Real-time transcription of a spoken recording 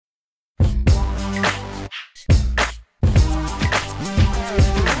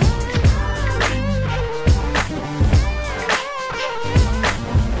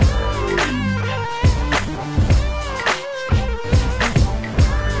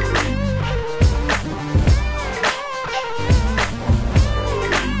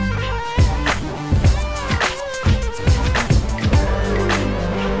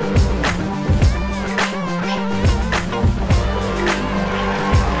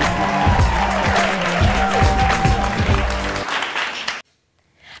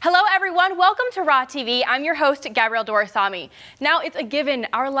welcome to Raw TV. I'm your host, Gabrielle Dorisami. Now, it's a given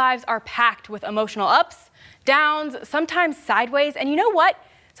our lives are packed with emotional ups, downs, sometimes sideways, and you know what?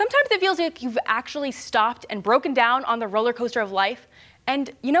 Sometimes it feels like you've actually stopped and broken down on the roller coaster of life.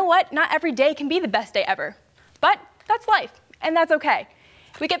 And you know what? Not every day can be the best day ever. But that's life, and that's okay.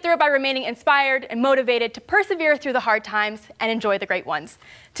 We get through it by remaining inspired and motivated to persevere through the hard times and enjoy the great ones.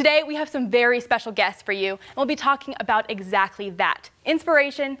 Today, we have some very special guests for you, and we'll be talking about exactly that: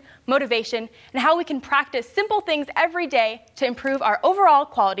 inspiration, motivation, and how we can practice simple things every day to improve our overall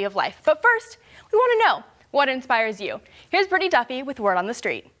quality of life. But first, we want to know what inspires you. Here's Brittany Duffy with Word on the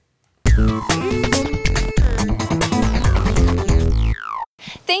Street.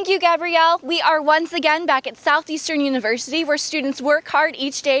 Thank you, Gabrielle. We are once again back at Southeastern University, where students work hard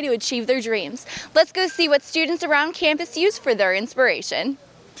each day to achieve their dreams. Let's go see what students around campus use for their inspiration.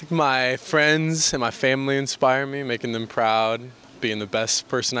 I think my friends and my family inspire me, making them proud, being the best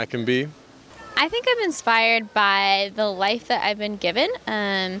person I can be. I think I'm inspired by the life that I've been given.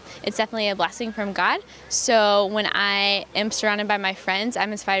 It's definitely a blessing from God. So when I am surrounded by my friends,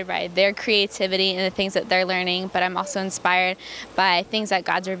 I'm inspired by their creativity and the things that they're learning, but I'm also inspired by things that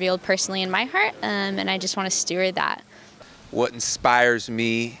God's revealed personally in my heart, and I just want to steward that. What inspires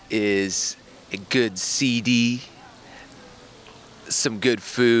me is a good CD, some good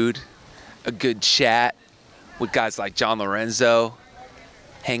food, a good chat with guys like John Lorenzo,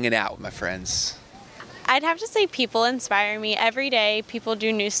 hanging out with my friends. I'd have to say people inspire me. Every day people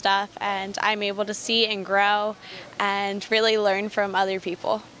do new stuff and I'm able to see and grow and really learn from other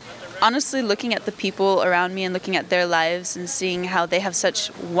people. Honestly, looking at the people around me and looking at their lives and seeing how they have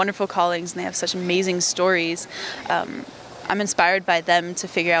such wonderful callings and they have such amazing stories, I'm inspired by them to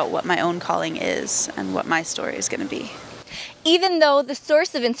figure out what my own calling is and what my story is going to be. Even though the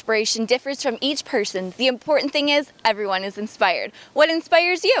source of inspiration differs from each person, the important thing is everyone is inspired. What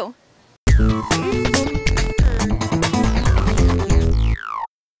inspires you?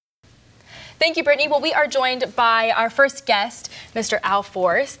 Thank you, Brittany. Well, we are joined by our first guest, Mr. Al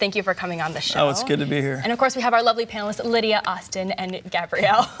Force. Thank you for coming on the show. Oh, it's good to be here. And of course, we have our lovely panelists, Lydia, Austin, and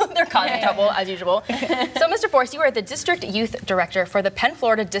Gabrielle. They're causing trouble, as usual. So, Mr. Force, you are the District Youth Director for the Penn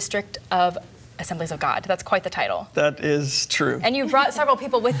Florida District of Assemblies of God. That's quite the title. That is true. And you brought several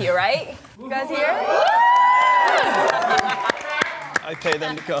people with you, right? You guys here? I pay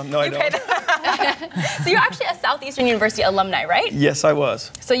them to come. No, I don't. So you're actually a Southeastern University alumni, right? Yes, I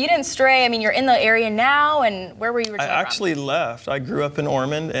was. So you didn't stray. I mean, you're in the area now, and where were you originally I actually left. I grew up in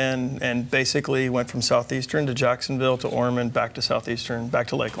Ormond and basically went from Southeastern to Jacksonville to Ormond, back to Southeastern, back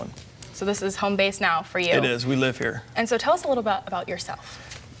to Lakeland. So this is home base now for you? It is. We live here. And so tell us a little bit about yourself.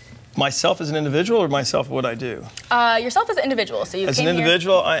 Myself as an individual or myself what I do? Yourself as an individual. So you as an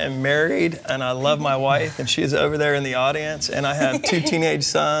individual, I am married and I love my wife, and she is over there in the audience, and I have 2 teenage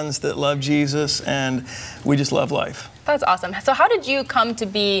sons that love Jesus, and we just love life. That's awesome. So how did you come to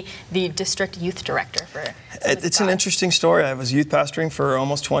be the District Youth Director for It's an interesting story. I was youth pastoring for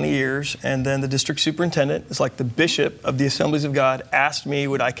almost 20 years, and then the district superintendent, it's like the bishop of the Assemblies of God, asked me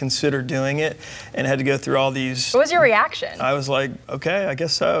would I consider doing it, and had to go through all these. What was your reaction? I was like, okay, I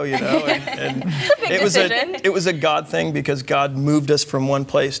guess so, you know. And it was a God thing, because God moved us from one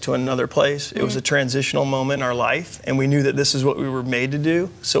place to another place. It was a transitional moment in our life, and we knew that this is what we were made to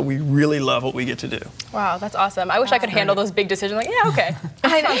do, so we really love what we get to do. Wow, that's awesome. I wish I could handle those big decisions. Like, yeah, okay,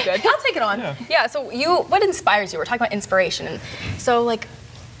 sounds good. I'll take it on. Yeah. So what inspires you? We're talking about inspiration, and so like,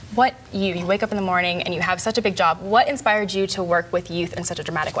 you wake up in the morning and you have such a big job. What inspired you to work with youth in such a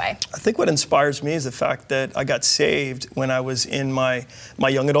dramatic way? I think what inspires me is the fact that I got saved when I was in my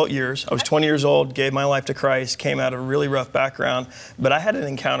young adult years. I was 20 years old, gave my life to Christ, came out of a really rough background, but I had an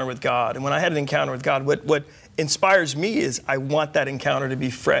encounter with God. And when I had an encounter with God, what inspires me is I want that encounter to be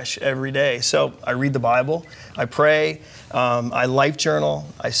fresh every day. So I read the Bible, I pray, I life journal,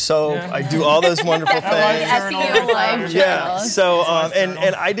 I sew, I do all those wonderful things. Yeah. So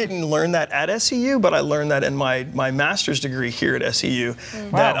and I didn't learn that at SEU, but I learned that in my master's degree here at SEU.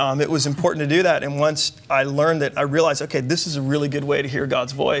 That it was important to do that. And once I learned that, I realized, okay, this is a really good way to hear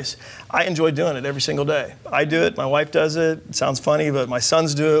God's voice. I enjoy doing it every single day. I do it. My wife does it. It sounds funny, but my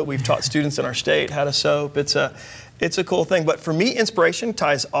sons do it. We've taught students in our state how to soap. It's a cool thing. But for me, inspiration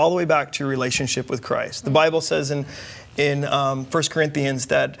ties all the way back to relationship with Christ. The Bible says in 1 Corinthians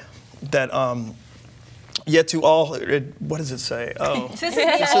that Yet to all, what does it say? Oh, This is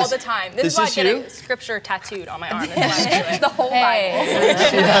me all the time. This is why I get you? a scripture tattooed on my arm. That's why I do it. The whole Bible.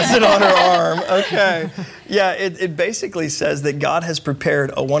 She has it on her arm. Okay. Yeah, it basically says that God has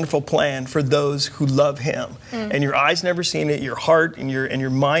prepared a wonderful plan for those who love Him. And your eyes never seen it, your heart and your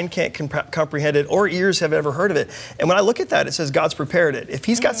mind can't comprehend it, or ears have ever heard of it. And when I look at that, it says God's prepared it. If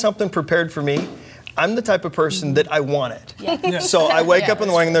He's got something prepared for me, I'm the type of person that I want it. Yeah. So I wake up in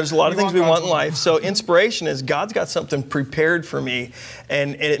the morning and there's a lot of things we want in life. So inspiration is God's got something prepared for me.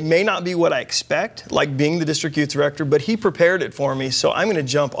 And it may not be what I expect, like being the district youth director, but He prepared it for me. So I'm going to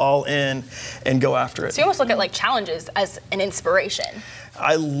jump all in and go after it. So you almost look at like challenges as an inspiration.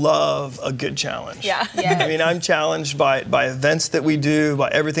 I love a good challenge. Yeah. I mean, I'm challenged by events that we do, by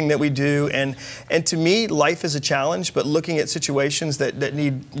everything that we do. And to me, life is a challenge, but looking at situations that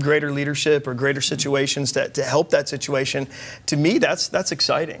need greater leadership or greater situations to help that situation, to me, that's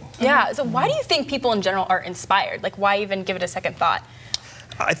exciting. Yeah. So why do you think people in general are inspired? Like, why even give it a second thought?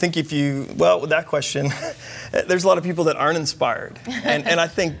 I think with that question, there's a lot of people that aren't inspired. And I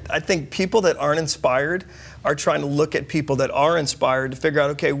think people that aren't inspired are trying to look at people that are inspired to figure out,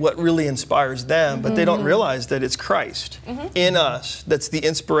 okay, what really inspires them, but they don't realize that it's Christ in us that's the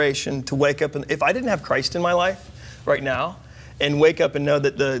inspiration to wake up. And if I didn't have Christ in my life right now, and wake up and know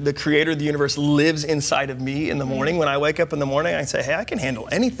that the creator of the universe lives inside of me in the morning. When I wake up in the morning, I say, hey, I can handle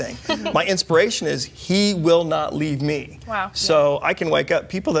anything. My inspiration is He will not leave me. Wow. So I can wake up.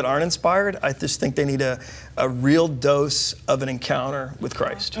 People that aren't inspired, I just think they need a real dose of an encounter with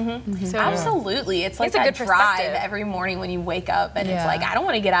Christ. So, Absolutely. It's like It's a that good drive perspective. every morning when you wake up and it's like, I don't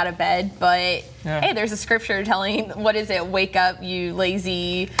want to get out of bed, but hey, there's a scripture telling, what is it? Wake up, you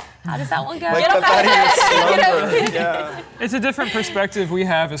lazy. How does that one go? Wake up out of your slumber. Yeah. It's a different perspective we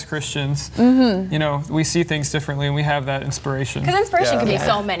have as Christians. You know, we see things differently and we have that inspiration. Because inspiration can be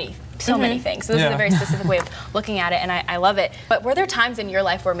so many things. So this is a very specific way of looking at it, and I love it. But were there times in your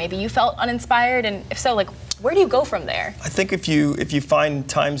life where maybe you felt uninspired? And if so, like, where do you go from there? I think if you find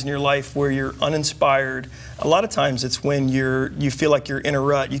times in your life where you're uninspired, a lot of times it's when you feel like you're in a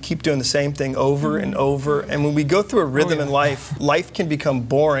rut. You keep doing the same thing over and over. And when we go through a rhythm in life can become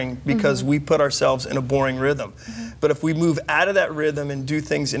boring because we put ourselves in a boring rhythm. But if we move out of that rhythm and do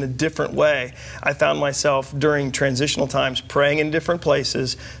things in a different way, I found myself during transitional times praying in different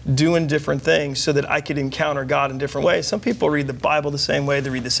places, doing different things so that I could encounter God in different ways. Some people read the Bible the same way,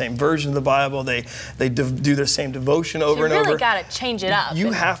 they read the same version of the Bible, they do their same devotion over and over. You really got to change it up.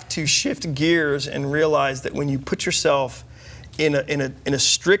 You have to shift gears and realize that when you put yourself in a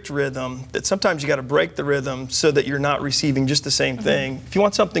strict rhythm, that sometimes you got to break the rhythm so that you're not receiving just the same thing. If you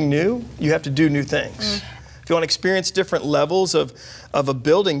want something new, you have to do new things. If you want to experience different levels of a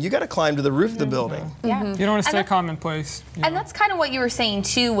building, you got to climb to the roof of the building. You don't want to stay commonplace. And that's kind of what you were saying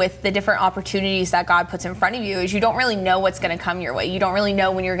too with the different opportunities that God puts in front of you is you don't really know what's going to come your way. You don't really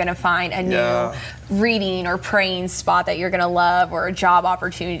know when you're going to find a new reading or praying spot that you're going to love or a job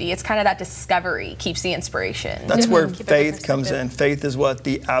opportunity. It's kind of that discovery keeps the inspiration. That's where faith comes in. Faith is what?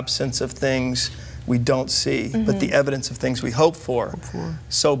 The absence of things we don't see, but the evidence of things we hope for.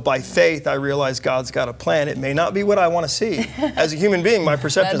 So by faith, I realize God's got a plan. It may not be what I want to see. As a human being, my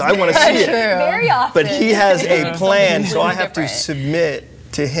perception is I want to see it. Very often. But He has a plan, so I have to submit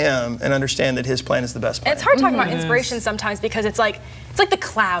to Him and understand that His plan is the best plan. And it's hard talking about inspiration sometimes because it's like the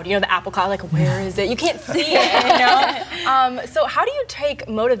cloud, you know, the apple cloud, like where is it? You can't see it, you know? So how do you take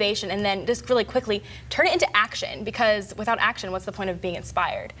motivation and then just really quickly turn it into action? Because without action, what's the point of being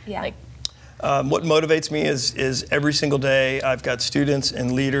inspired? Yeah. What motivates me is every single day I've got students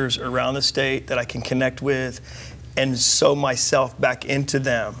and leaders around the state that I can connect with and sow myself back into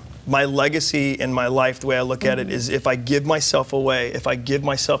them. My legacy in my life, the way I look at it, is if I give myself away, if I give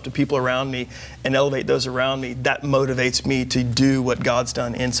myself to people around me and elevate those around me, that motivates me to do what God's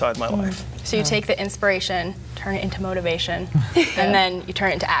done inside my life. So you take the inspiration, turn it into motivation, and then you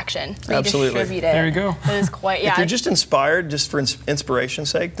turn it into action. Absolutely. Redistribute it. There you go. That is quite, If you're just inspired just for inspiration's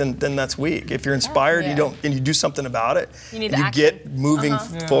sake, then that's weak. If you're inspired and you do something about it, you get moving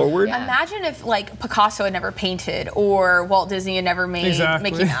forward. Imagine if like Picasso had never painted or Walt Disney had never made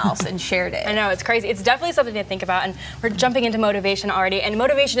Mickey Mouse and shared it. I know, it's crazy. It's definitely something to think about, and we're jumping into motivation already, and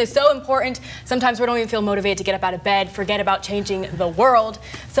motivation is so important. Sometimes we don't even feel motivated to get up out of bed, forget about changing the world.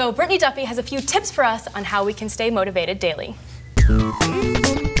 So Brittany Duffy has a few tips for us on how we can stay motivated daily.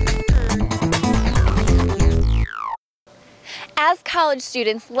 As college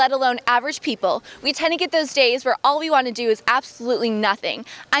students, let alone average people, we tend to get those days where all we want to do is absolutely nothing.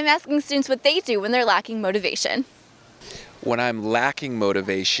 I'm asking students what they do when they're lacking motivation. When I'm lacking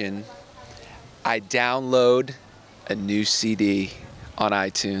motivation, I download a new CD on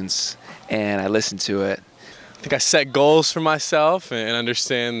iTunes, and I listen to it. I think I set goals for myself and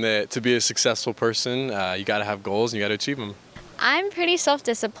understand that to be a successful person, you got to have goals and you got to achieve them. I'm pretty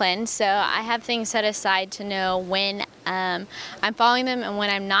self-disciplined, so I have things set aside to know when I'm following them and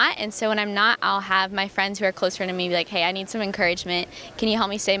when I'm not. And so when I'm not, I'll have my friends who are closer to me be like, hey, I need some encouragement. Can you help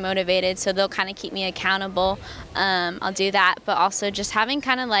me stay motivated? So they'll kind of keep me accountable. I'll do that, but also just having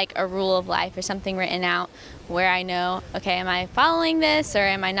kind of like a rule of life or something written out where I know, okay, am I following this or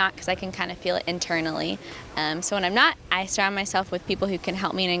am I not? Because I can kind of feel it internally. So when I'm not, I surround myself with people who can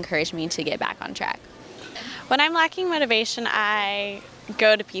help me and encourage me to get back on track. When I'm lacking motivation, I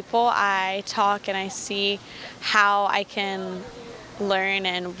go to people, I talk, and I see how I can learn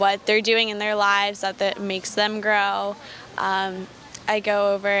and what they're doing in their lives that makes them grow. I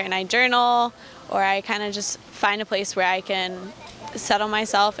go over and I journal, or I kind of just find a place where I can settle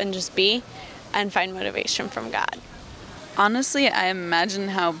myself and just be and find motivation from God. Honestly, I imagine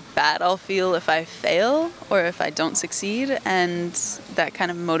how bad I'll feel if I fail or if I don't succeed, and that kind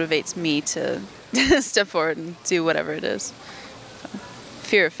of motivates me to step forward and do whatever it is. So,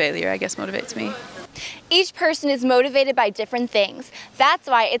 fear of failure, I guess, motivates me. Each person is motivated by different things. That's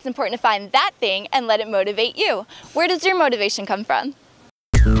why it's important to find that thing and let it motivate you. Where does your motivation come from?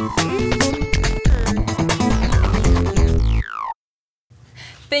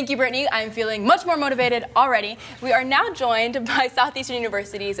 Thank you, Brittany. I'm feeling much more motivated already. We are now joined by Southeastern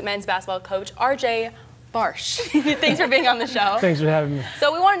University's men's basketball coach, RJ Barsh. Thanks for being on the show. Thanks for having me.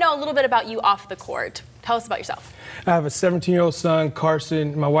 So we want to know a little bit about you off the court. Tell us about yourself. I have a 17-year-old son,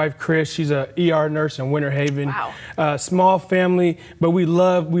 Carson. My wife, Chris, she's a ER nurse in Winter Haven. Wow. Small family, but we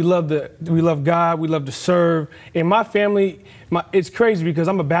love God. We love to serve. And my family, it's crazy because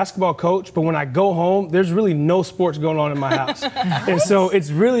I'm a basketball coach, but when I go home, there's really no sports going on in my house. And so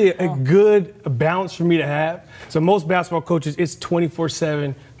it's really a good balance for me to have. So most basketball coaches, it's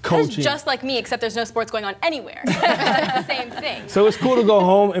 24/7. Coaching. That's just like me, except there's no sports going on anywhere. That's the same thing. So it's cool to go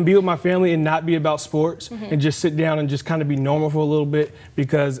home and be with my family and not be about sports and just sit down and just kind of be normal for a little bit,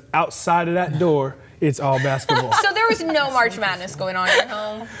 because outside of that door, it's all basketball. So there was no March Madness going on at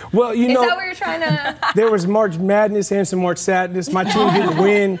home? Well, you know. Is that what you're trying to? There was March Madness and some March Sadness. My team didn't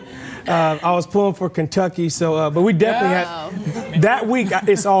win. I was pulling for Kentucky, so but we definitely had that week.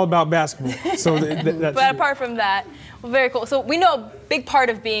 It's all about basketball. So that's but apart from that, well, very cool. So we know a big part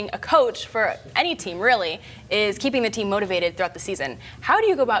of being a coach for any team really is keeping the team motivated throughout the season. How do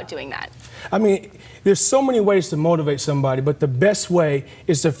you go about doing that? I mean, there's so many ways to motivate somebody, but the best way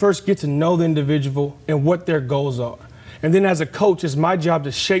is to first get to know the individual and what their goals are. And then as a coach, it's my job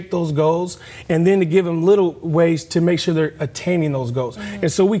to shape those goals and then to give them little ways to make sure they're attaining those goals.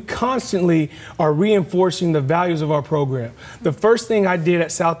 And so we constantly are reinforcing the values of our program. The first thing I did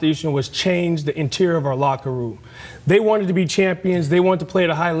at Southeastern was change the interior of our locker room. They wanted to be champions. They wanted to play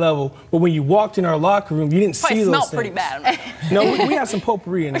at a high level. But when you walked in our locker room, you didn't see those things. It smelled pretty bad. No, we had some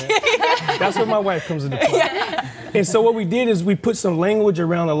potpourri in there. That's where my wife comes into play. And so what we did is we put some language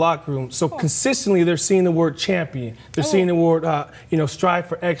around the locker room. So consistently they're seeing the word champion. They're seeing the word, strive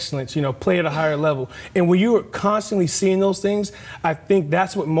for excellence, play at a higher level. And when you are constantly seeing those things, I think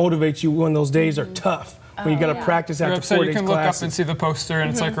that's what motivates you when those days are tough. When you got to practice after 4 days classes. You can look up and see the poster,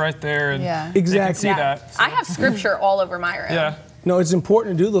 and it's like right there, and exactly. You can see that. So. I have scripture all over my room. Yeah. No, it's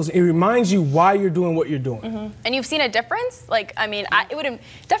important to do those. It reminds you why you're doing what you're doing. And you've seen a difference? Like, I mean, it would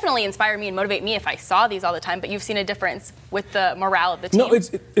definitely inspire me and motivate me if I saw these all the time, but you've seen a difference with the morale of the team? No, it's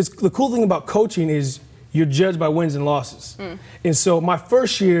the cool thing about coaching is you're judged by wins and losses. And so my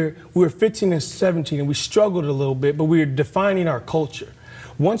first year, we were 15 and 17, and we struggled a little bit, but we were defining our culture.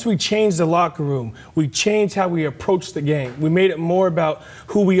 Once we changed the locker room, we changed how we approached the game. We made it more about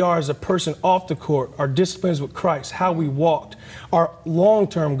who we are as a person off the court, our disciplines with Christ, how we walked, our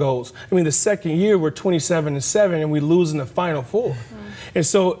long-term goals. I mean, the second year, we're 27-7, and we lose in the Final Four. And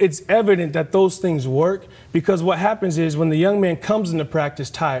so it's evident that those things work, because what happens is when the young man comes into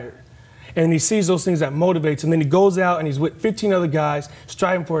practice tired, and he sees those things that motivates him, then he goes out and he's with 15 other guys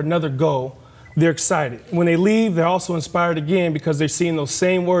striving for another goal. They're excited. When they leave, they're also inspired again because they're seeing those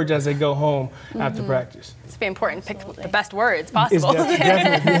same words as they go home after practice. It's very important to pick the best words possible. It's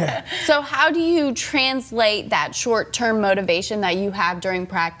definitely, yeah. So how do you translate that short-term motivation that you have during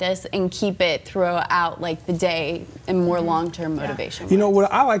practice and keep it throughout like the day and more long-term motivation? You know, what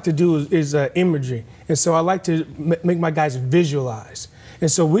I like to do is imagery. And so I like to make my guys visualize. And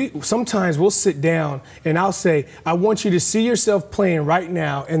so sometimes we'll sit down and I'll say, I want you to see yourself playing right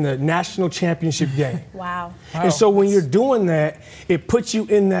now in the national championship game. Wow. And so when you're doing that, it puts you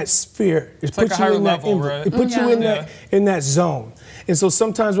in that sphere. It puts you in that right? It puts you in that zone. And so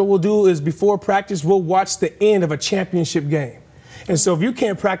sometimes what we'll do is before practice, we'll watch the end of a championship game. And so if you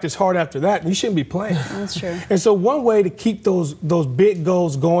can't practice hard after that, you shouldn't be playing. That's true. And so one way to keep those big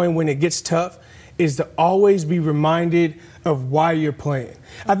goals going when it gets tough is to always be reminded of why you're playing.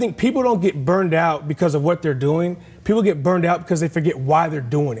 I think people don't get burned out because of what they're doing. People get burned out because they forget why they're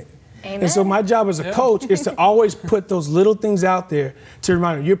doing it. Amen. And so my job as a coach is to always put those little things out there to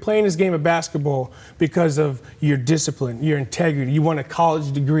remind them, you're playing this game of basketball because of your discipline, your integrity. You want a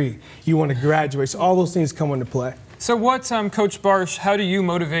college degree. You want to graduate. So all those things come into play. So what, Coach Barsh, how do you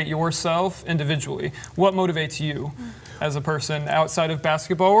motivate yourself individually? What motivates you as a person outside of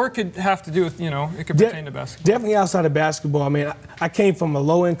basketball? Or it could have to do with, it could pertain to basketball. Definitely outside of basketball. I mean, I came from a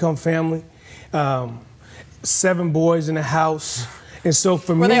low-income family, 7 boys in the house. And so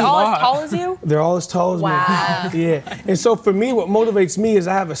for me— Were they all as tall as you? They're all as tall as me. Yeah. And so for me, what motivates me is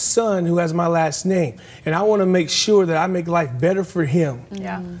I have a son who has my last name. And I want to make sure that I make life better for him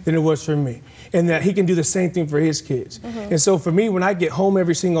than it was for me. And that he can do the same thing for his kids. And so for me, when I get home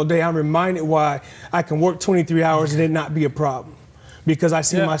every single day, I'm reminded why I can work 23 hours and it not be a problem. Because I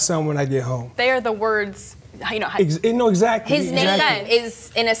see my son when I get home. They are the words, exactly. His name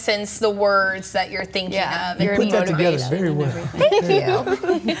is, in a sense, the words that you're thinking of. You put that together very well. Thank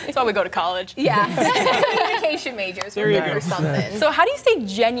you. That's why we go to college. Yeah. Communication majors or something. So how do you stay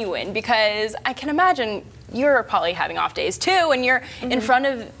genuine? Because I can imagine you're probably having off days too, and you're in front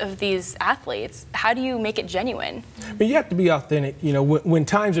of these athletes. How do you make it genuine? But you have to be authentic. When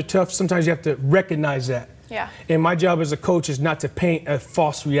times are tough, sometimes you have to recognize that. Yeah. And my job as a coach is not to paint a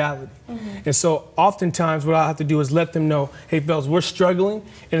false reality. And so oftentimes what I have to do is let them know, hey, fellas, we're struggling.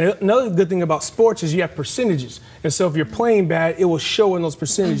 And another good thing about sports is you have percentages. And so if you're playing bad, it will show in those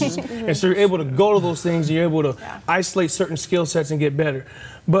percentages. And so you're able to go to those things, and you're able to isolate certain skill sets and get better.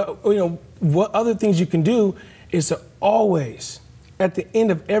 But, what other things you can do is to always, at the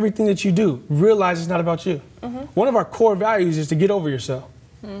end of everything that you do, realize it's not about you. One of our core values is to get over yourself.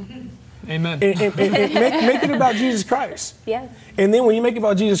 Amen. And make it about Jesus Christ. Yeah. And then when you make it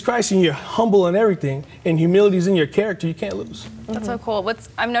about Jesus Christ and you're humble in everything and humility is in your character, you can't lose. That's so cool.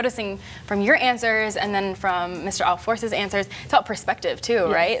 I'm noticing from your answers and then from Mr. Alforce's answers, it's about perspective too,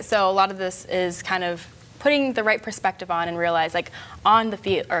 right? So a lot of this is kind of putting the right perspective on and realize, like, on the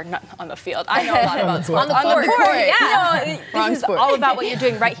field, or not on the field, I know a lot about sports. On the court, yeah. This is all about what you're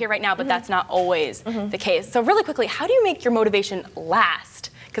doing right here, right now, but that's not always the case. So really quickly, how do you make your motivation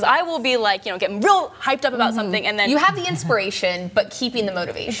last? Because I will be like, getting real hyped up about something, and then you have the inspiration, but keeping the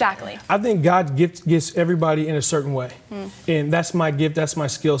motivation. Exactly. I think God gifts everybody in a certain way. And that's my gift, that's my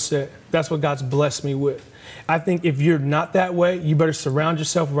skill set. That's what God's blessed me with. I think if you're not that way, you better surround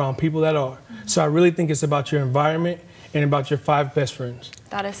yourself around people that are. So I really think it's about your environment and about your 5 best friends.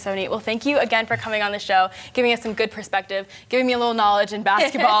 That is so neat. Well, thank you again for coming on the show, giving us some good perspective, giving me a little knowledge in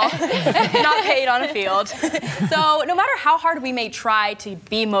basketball, not paid on a field. So no matter how hard we may try to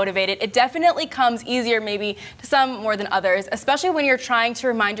be motivated, it definitely comes easier maybe to some more than others, especially when you're trying to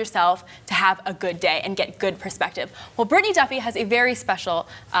remind yourself to have a good day and get good perspective. Well, Brittany Duffy has a very special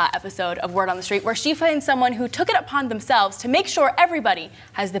episode of Word on the Street where she finds someone who took it upon themselves to make sure everybody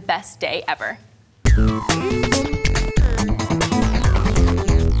has the best day ever.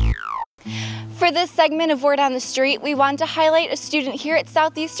 For this segment of Word on the Street, we want to highlight a student here at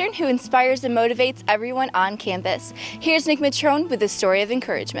Southeastern who inspires and motivates everyone on campus. Here's Nick Matrone with a story of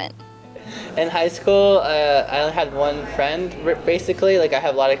encouragement. In high school, I only had one friend, basically. Like, I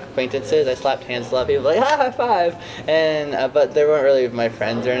have a lot of acquaintances. I slapped hands with a lot of people, like, high five! And, but they weren't really my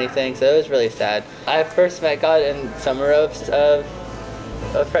friends or anything, so it was really sad. I first met God in summer of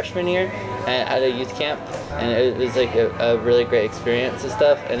freshman year at a youth camp, and it was like a really great experience and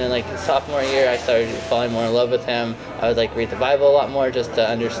stuff. And then like sophomore year, I started falling more in love with him. I would like read the Bible a lot more just to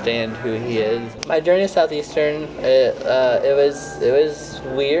understand who he is. My journey to Southeastern, it was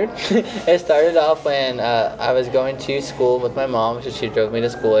weird. It started off when I was going to school with my mom, so she drove me to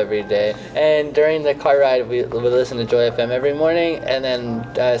school every day. And during the car ride, we would listen to Joy FM every morning, and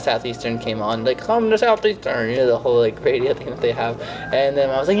then Southeastern came on, like, come to Southeastern, the whole like radio thing that they have. And then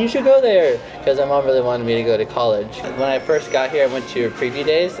I was like, you should go there, because my mom really wanted me to go to college. When I first got here, I went to preview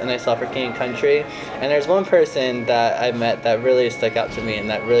days, and I saw for King and Country. And there's one person that I met that really stuck out to me, and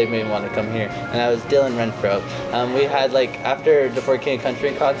that really made me want to come here, and that was Dylan Renfro. We had, like, after the For King and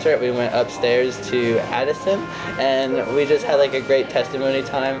Country concert, we went upstairs to Addison, and we just had like a great testimony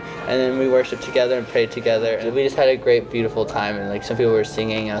time, and then we worshiped together and prayed together, and we just had a great, beautiful time. And like some people were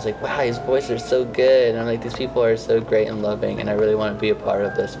singing, and I was like, wow, his voice is so good, and I'm like, these people are so great and loving, and I really want to be a part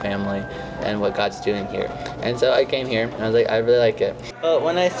of this family and what God's doing here. And so I came here, and I was like, I really like it. But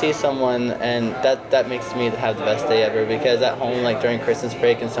when I see someone, and that makes me have the best day ever, because at home, like during Christmas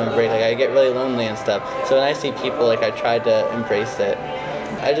break and summer break, like I get really lonely and stuff. So when I see people, like I try to embrace it.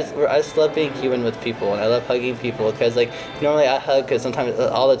 I just love being human with people, and I love hugging people, because like normally I hug because sometimes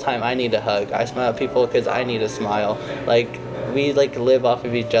all the time I need a hug. I smile at people because I need a smile. Like we like live off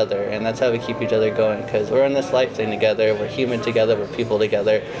of each other, and that's how we keep each other going, because we're in this life thing together, we're human together, we're people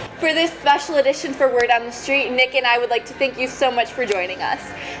together. For this special edition for Word on the Street, Nick and I would like to thank you so much for joining us.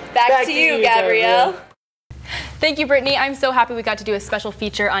 Back to you, Gabrielle. Thank you, Brittany. I'm so happy we got to do a special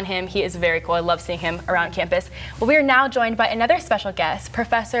feature on him. He is very cool. I love seeing him around campus. Well, we are now joined by another special guest,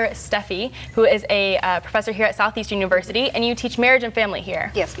 Professor Steffi, who is a professor here at Southeastern University, and you teach marriage and family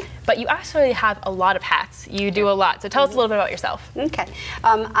here. Yes, ma'am. But you actually have a lot of hats. You do a lot. So tell us a little bit about yourself. Okay.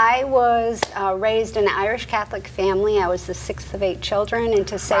 I was raised in an Irish Catholic family. I was the 6th of 8 children, and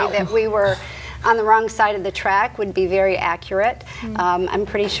to say that we were on the wrong side of the track would be very accurate. I'm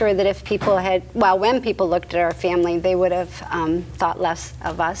pretty sure that if people had, well, when people looked at our family, they would have thought less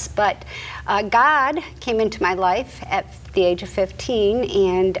of us. But God came into my life at the age of 15,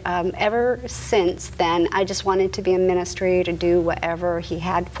 and ever since then, I just wanted to be in ministry, to do whatever He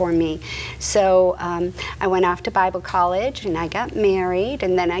had for me. So I went off to Bible college, and I got married,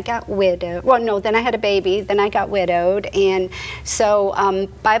 and then I got widowed. Well, no, then I had a baby, then I got widowed, and so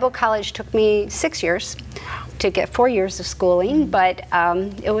Bible college took me 6 years to get 4 years of schooling, but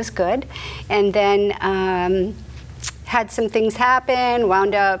it was good. And then had some things happen,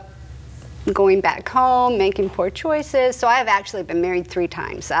 wound up going back home, making poor choices. So I've actually been married 3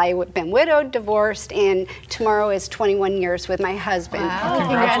 times. I've been widowed, divorced, and tomorrow is 21 years with my husband. Wow.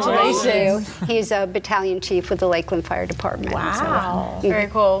 Congratulations. He's a battalion chief with the Lakeland Fire Department. Wow. So, very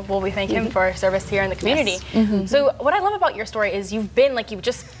cool. Well, we thank him for his service here in the community. Yes. So what I love about your story is you've been, like you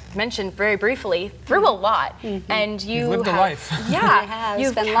just mentioned very briefly, through a lot. And you've lived a life. Yeah. I have.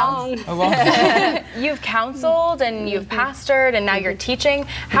 It's been long. You've counseled and you've pastored, and now you're teaching.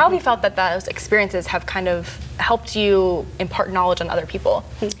 How have you felt that those experiences have kind of helped you impart knowledge on other people?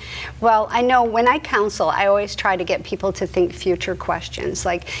 Well, I know when I counsel, I always try to get people to think future questions.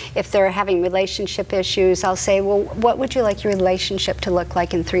 Like if they're having relationship issues, I'll say, well, what would you like your relationship to look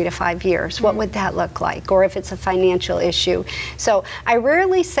like in 3 to 5 years? What would that look like? Or if it's a financial issue. So I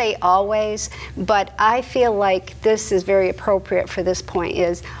rarely say always, but I feel like this is very appropriate for this point,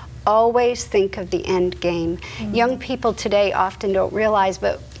 is always think of the end game. Young people today often don't realize,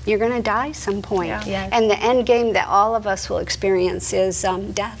 but you're going to die some point. And the end game that all of us will experience is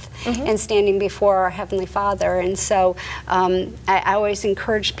death and standing before our Heavenly Father. And so I always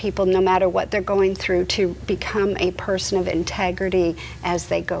encourage people, no matter what they're going through, to become a person of integrity as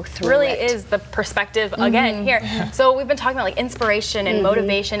they go through really it. is the perspective again here. So we've been talking about like inspiration and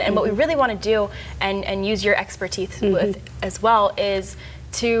motivation, and what we really want to do and use your expertise with as well is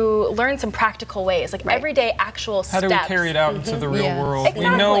to learn some practical ways, like everyday actual steps. How do we carry it out into the real world? Exactly.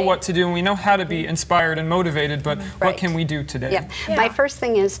 We know what to do, and we know how to be inspired and motivated, but what can we do today? My first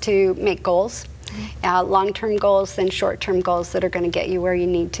thing is to make goals. Long-term goals, then short-term goals that are going to get you where you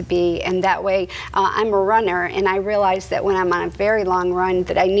need to be. And that way, I'm a runner, and I realize that when I'm on a very long run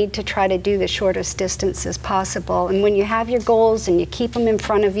that I need to try to do the shortest distances possible. And when you have your goals and you keep them in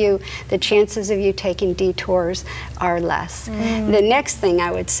front of you, the chances of you taking detours are less. The next thing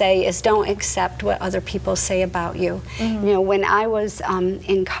I would say is don't accept what other people say about you. You know, when I was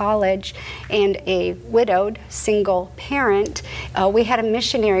in college and a widowed single parent, we had a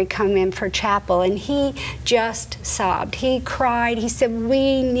missionary come in for chapel, and he just sobbed. He cried. He said,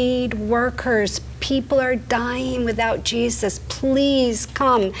 "We need workers. People are dying without Jesus. Please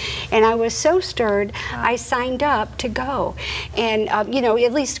come." And I was so stirred, I signed up to go. And, you know,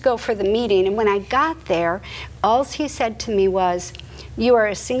 at least go for the meeting. And when I got there, all he said to me was, "You are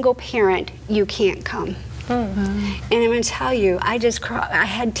a single parent. You can't come." And I'm going to tell you, I just cried. I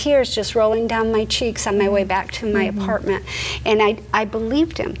had tears just rolling down my cheeks on my way back to my apartment. And I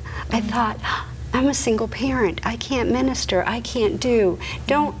believed him. I thought, I'm a single parent. I can't minister. I can't do.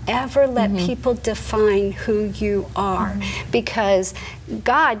 Don't ever let people define who you are, because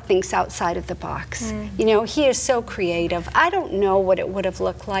God thinks outside of the box. You know, He is so creative. I don't know what it would have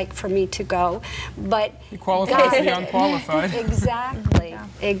looked like for me to go, but He qualifies the unqualified. Exactly.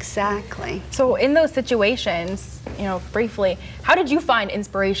 Exactly. So in those situations, briefly, how did you find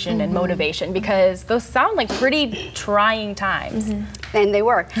inspiration and motivation? Because those sound like pretty trying times. And they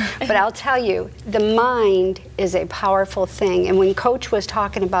were. But I'll tell you, the mind is a powerful thing. And when Coach was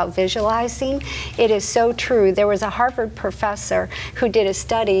talking about visualizing, it is so true. There was a Harvard professor who did a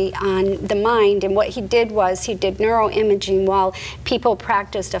study on the mind, and what he did was he did neuroimaging while people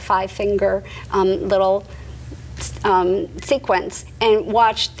practiced a 5-finger little sequence and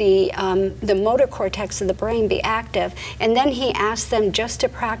watched the motor cortex of the brain be active, and then he asked them just to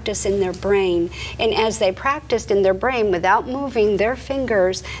practice in their brain, and as they practiced in their brain without moving their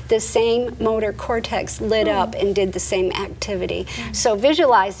fingers, the same motor cortex lit up and did the same activity. So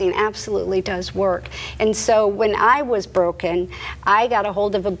visualizing absolutely does work. And so when I was broken, I got a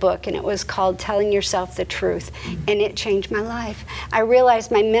hold of a book, and it was called Telling Yourself the Truth, and it changed my life. I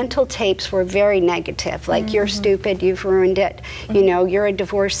realized my mental tapes were very negative, like you're stupid, you've ruined it, you're a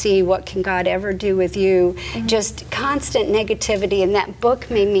divorcee, what can God ever do with you? Just constant negativity, and that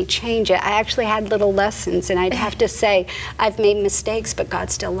book made me change it. I actually had little lessons, and I'd have to say, I've made mistakes, but God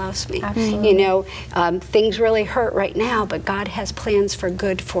still loves me. Absolutely. Things really hurt right now, but God has plans for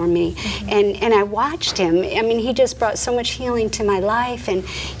good for me. And I watched him. I mean, he just brought so much healing to my life, and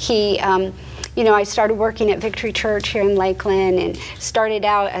he, I started working at Victory Church here in Lakeland, and started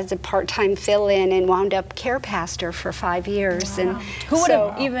out as a part-time fill-in and wound up care pastor for 5 years. And who would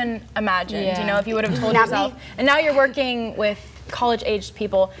have even imagined, if you would have told yourself? And now you're working with college-aged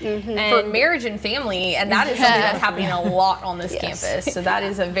people for marriage and family, and that is something that's happening a lot on this campus. So that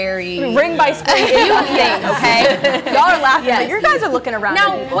is a very ring by spring thing, okay? Y'all are laughing, but you guys are looking around.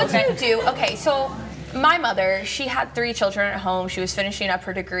 Now, what do you do? Okay, so my mother, she had 3 children at home. She was finishing up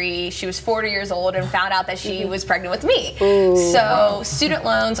her degree. She was 40 years old and found out that she was pregnant with me. So student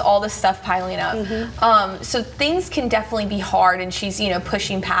loans, all this stuff piling up. So things can definitely be hard, and she's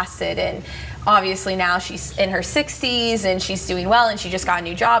pushing past it. And obviously now she's in her 60s and she's doing well, and she just got a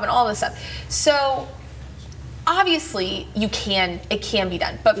new job and all this stuff. So obviously it can be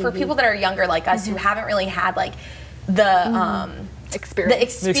done. But for people that are younger like us who haven't really had like the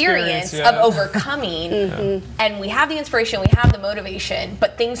experience of overcoming, and we have the inspiration, we have the motivation,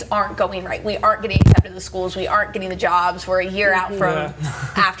 but things aren't going right. We aren't getting accepted to the schools, we aren't getting the jobs, we're a year out from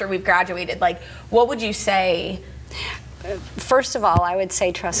after we've graduated. Like, what would you say? First of all, I would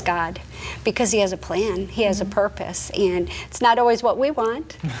say trust God, because he has a plan, he has a purpose, and it's not always what we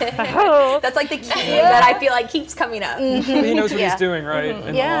want. That's like the key that I feel like keeps coming up. He knows what he's doing, right?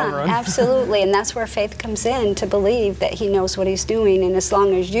 In the long run. Absolutely, and that's where faith comes in, to believe that he knows what he's doing, and as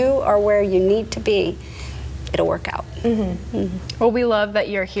long as you are where you need to be, it'll work out. Well, we love that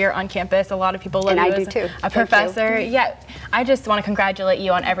you're here on campus. A lot of people love you as a professor. Yeah, I just want to congratulate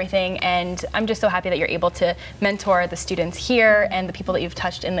you on everything, and I'm just so happy that you're able to mentor the students here and the people that you've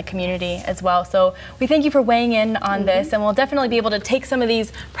touched in the community as well. So we thank you for weighing in on this, and we'll definitely be able to take some of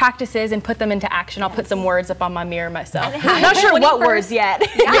these practices and put them into action. I'll put some words up on my mirror myself. I'm not sure what words yet.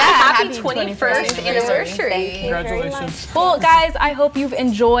 Happy 21st anniversary. Congratulations. Well, guys, I hope you've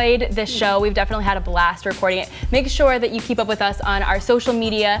enjoyed this show. We've definitely had a blast recording it. Make sure that you keep up with us on our social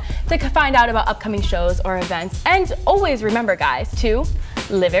media to find out about upcoming shows or events. And always remember, guys, to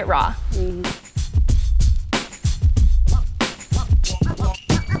live it raw.